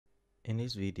In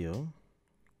this video,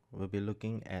 we'll be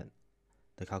looking at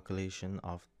the calculation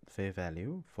of fair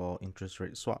value for interest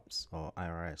rate swaps, or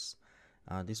IRS.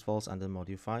 This falls under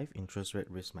Module 5, Interest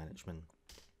Rate Risk Management.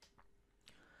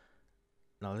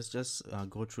 Now let's just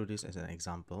go through this as an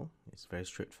example. It's very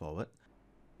straightforward.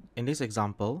 In this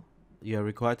example, you are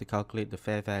required to calculate the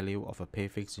fair value of a pay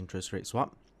fixed interest rate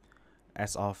swap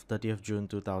as of 30th June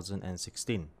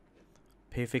 2016.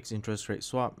 Pay fixed interest rate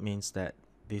swap means that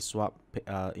this swap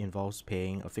involves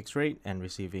paying a fixed rate and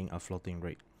receiving a floating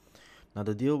rate. Now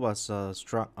the deal was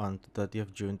struck on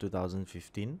 30th June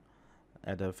 2015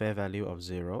 at a fair value of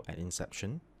 0 at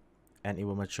inception, and it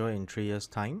will mature in 3 years'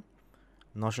 time.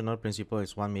 Notional principal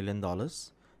is $1 million,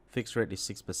 fixed rate is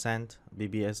 6%,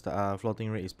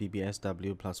 floating rate is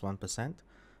BBSW plus 1%,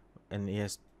 and it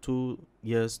has 2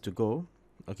 years to go,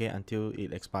 okay, until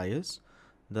it expires.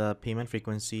 The payment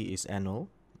frequency is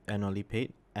annually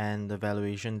paid, and the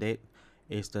valuation date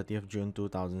is 30th June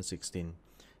 2016.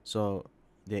 So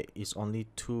there is only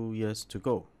 2 years to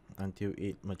go until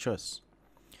it matures.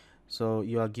 So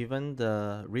you are given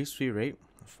the risk-free rate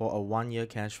for a 1-year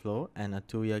cash flow and a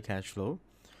 2-year cash flow.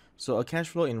 So a cash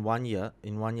flow in 1 year,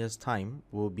 in 1 year's time,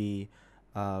 will be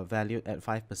valued at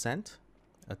 5%.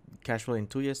 A cash flow in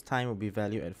 2 years' time will be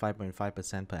valued at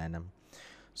 5.5% per annum.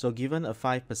 So given a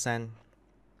 5%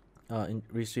 in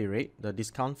risk-free rate, the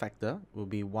discount factor will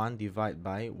be 1 divided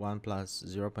by 1 plus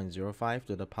 0.05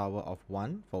 to the power of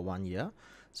 1 for 1 year.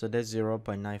 So that's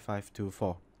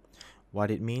 0.9524.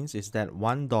 What it means is that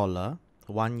 $1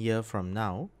 1 year from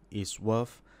now is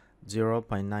worth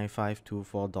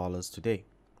 $0.9524 today.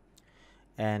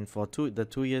 And for the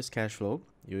 2 years cash flow,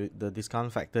 the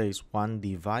discount factor is 1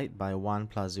 divided by 1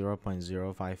 plus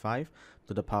 0.055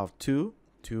 to the power of 2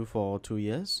 for 2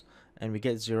 years, and we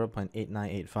get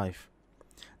 0.8985.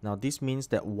 Now this means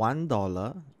that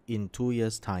 $1 in 2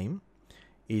 years time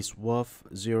is worth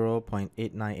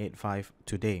 0.8985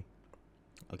 today.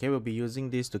 Okay, we'll be using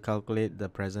this to calculate the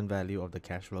present value of the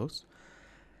cash flows.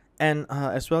 And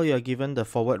as well, you are given the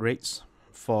forward rates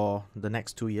for the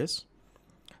next 2 years.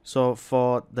 So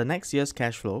for the next year's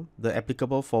cash flow, the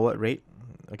applicable forward rate,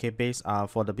 okay, based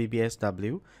for the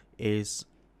BBSW is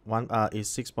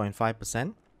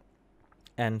 6.5%.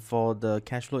 And for the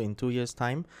cash flow in 2 years'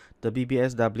 time, the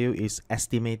BBSW is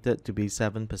estimated to be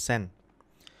 7%.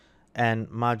 And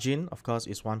margin, of course,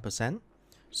 is 1%.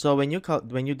 So when you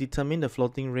determine the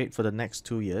floating rate for the next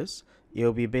 2 years, it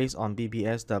will be based on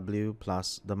BBSW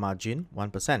plus the margin,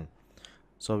 1%.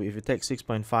 So if you take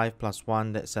 6.5 plus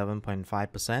 1, that's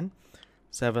 7.5%.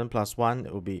 7 plus 1,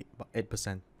 it will be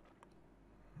 8%.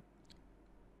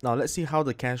 Now let's see how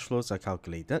the cash flows are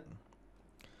calculated.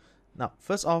 Now,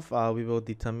 first off, we will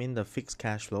determine the fixed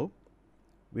cash flow,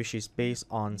 which is based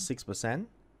on 6%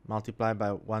 multiplied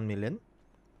by 1 million.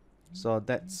 So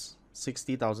that's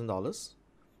 $60,000.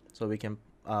 So we can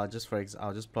I'll just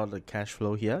plot the cash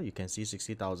flow here. You can see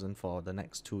 60,000 for the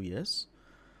next 2 years.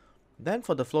 Then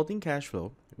for the floating cash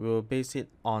flow, we will base it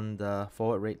on the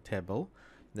forward rate table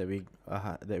that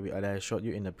I showed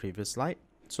you in the previous slide.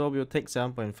 So we'll take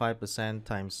 7.5%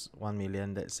 times 1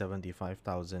 million, that's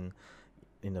 75,000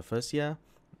 in the first year,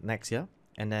 next year,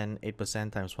 and then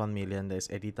 8% times 1 million, that's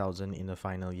 80,000 in the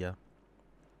final year.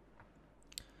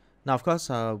 Now, of course,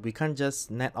 we can't just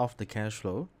net off the cash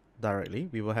flow directly.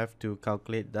 We will have to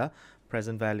calculate the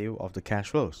present value of the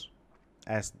cash flows,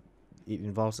 as it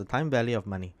involves the time value of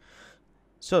money.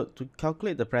 So to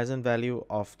calculate the present value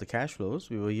of the cash flows,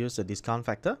 we will use the discount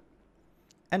factor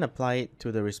and apply it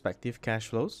to the respective cash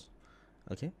flows,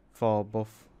 okay, for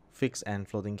both fixed and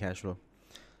floating cash flow.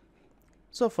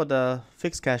 So for the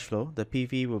fixed cash flow, the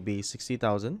PV will be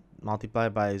 60,000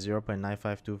 multiplied by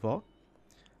 0.9524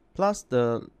 plus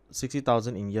the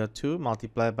 60,000 in year 2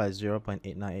 multiplied by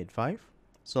 0.8985.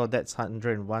 So that's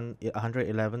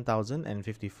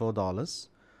 $111,054.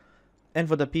 And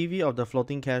for the PV of the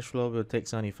floating cash flow, we'll take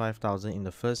 75,000 in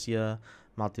the first year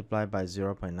multiplied by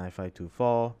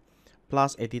 0.9524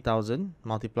 plus 80,000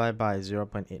 multiplied by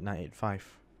 0.8985.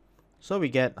 So we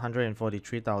get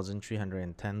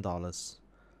 $143,310.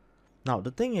 Now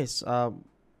the thing is,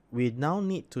 we now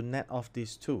need to net off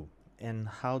these two. And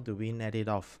how do we net it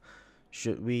off?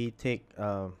 Should we take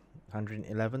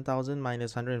 111,000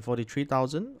 minus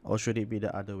 143,000, or should it be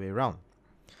the other way around?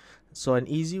 So an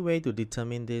easy way to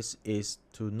determine this is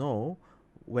to know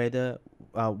whether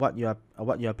what you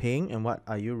are paying and what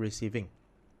are you receiving.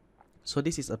 So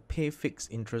this is a pay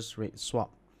fixed interest rate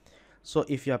swap. So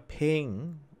if you are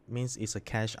paying, means it's a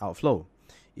cash outflow.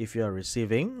 If you are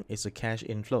receiving, it's a cash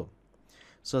inflow.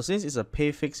 So since it's a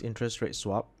pay fixed interest rate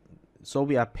swap, so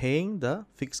we are paying the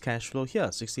fixed cash flow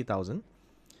here, 60,000.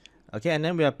 Okay, and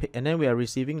then we are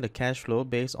receiving the cash flow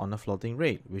based on a floating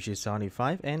rate, which is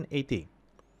 75 and 80.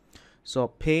 So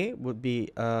pay would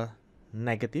be a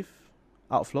negative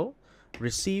outflow,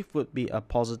 receive would be a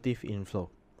positive inflow.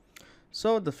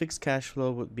 So the fixed cash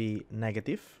flow would be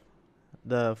negative,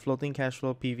 the floating cash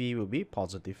flow PV will be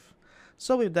positive.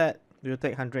 So with that, we'll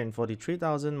take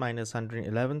 143,000 minus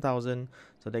 111,000,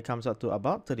 so that comes out to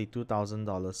about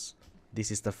 $32,000.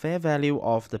 This is the fair value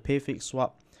of the pay fixed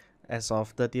swap as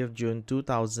of 30th June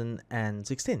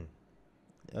 2016.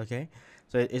 Okay,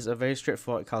 so it is a very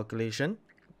straightforward calculation.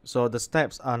 So the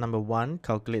steps are: number 1,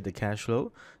 calculate the cash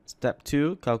flow; step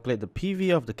 2, calculate the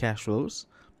PV of the cash flows;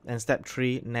 and step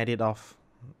 3, net it off.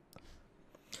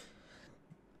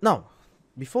 Now,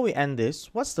 before we end this,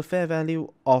 what's the fair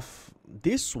value of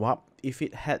this swap if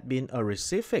it had been a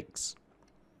receive fix?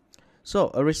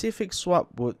 So a receive fix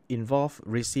swap would involve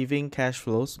receiving cash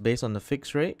flows based on the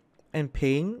fixed rate and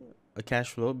paying a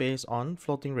cash flow based on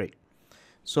floating rate.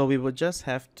 So we would just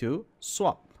have to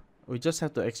swap. We just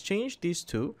have to exchange these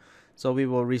two. So we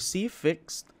will receive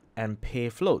fixed and pay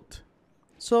float.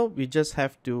 So we just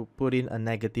have to put in a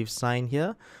negative sign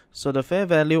here. So the fair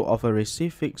value of a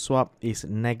receive fixed swap is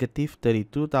negative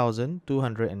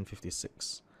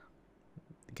 32,256.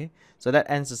 Okay, so that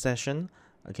ends the session,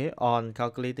 okay, on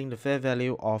calculating the fair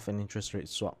value of an interest rate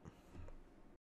swap.